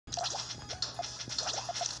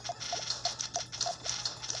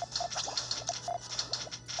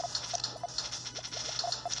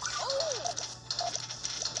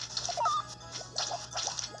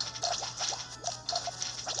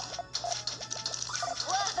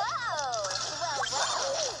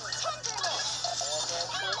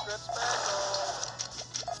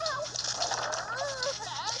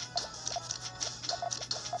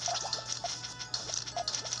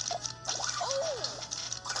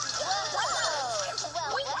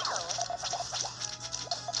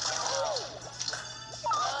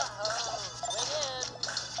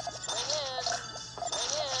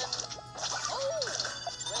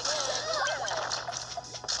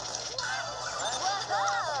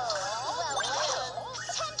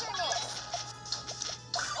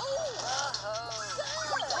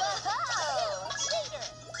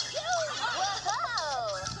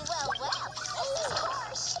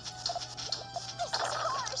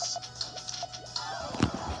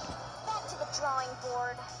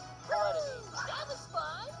board. That was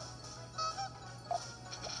fun.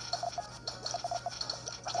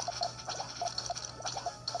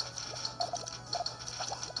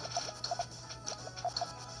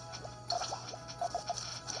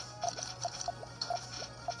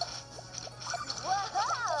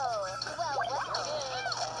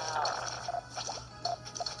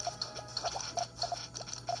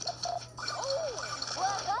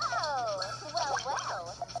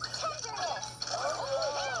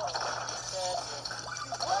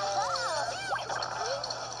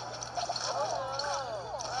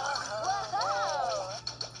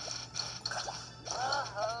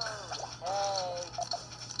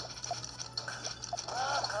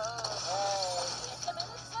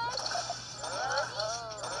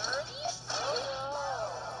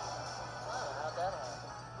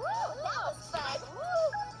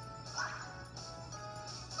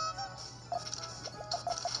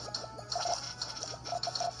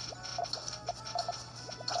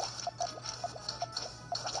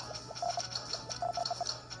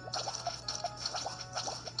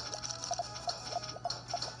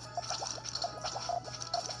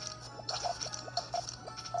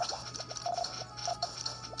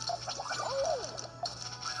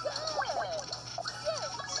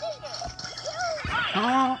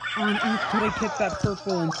 How on earth could I get that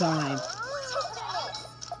purple in time?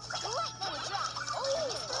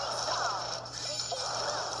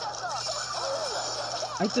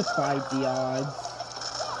 I defied the odds.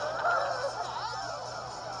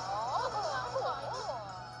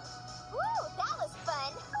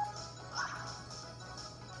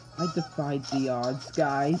 I defied the odds,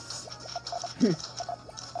 guys.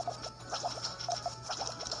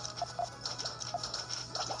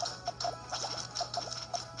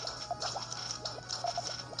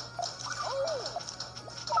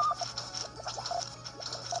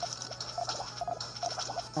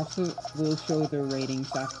 Also, we'll show their ratings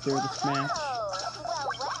after this match.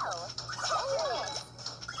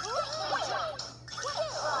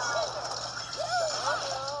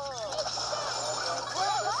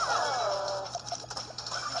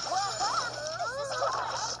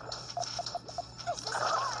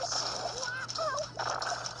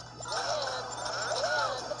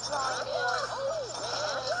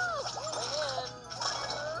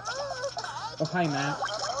 Oh, hi, Matt.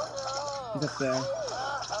 He's up there.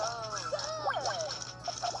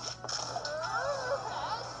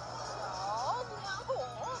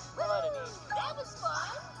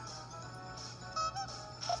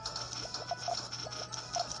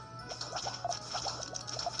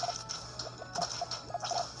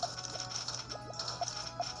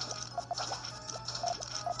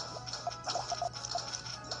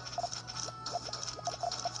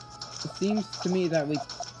 It seems to me that we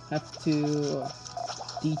have two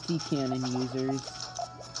DT cannon users.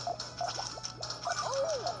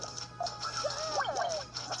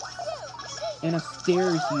 And a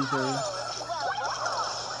stairs user.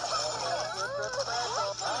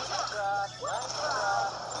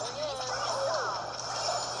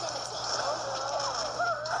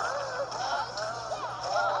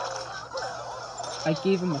 I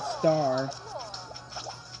gave him a star.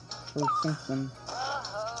 Or something.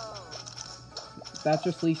 That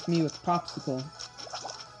just leaves me with Popsicle.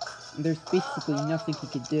 And there's basically nothing he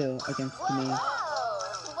could do against me.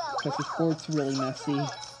 Because his board's really messy.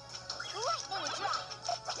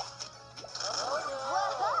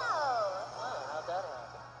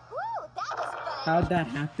 How'd that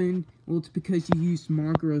happen? Well, it's because you used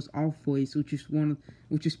Mongro's alt voice, which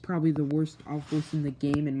is probably the worst alt voice in the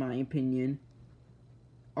game, in my opinion.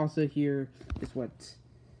 Also, here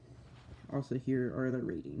are the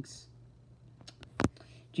ratings.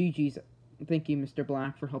 GG's. Thank you, Mr.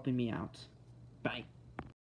 Black, for helping me out. Bye.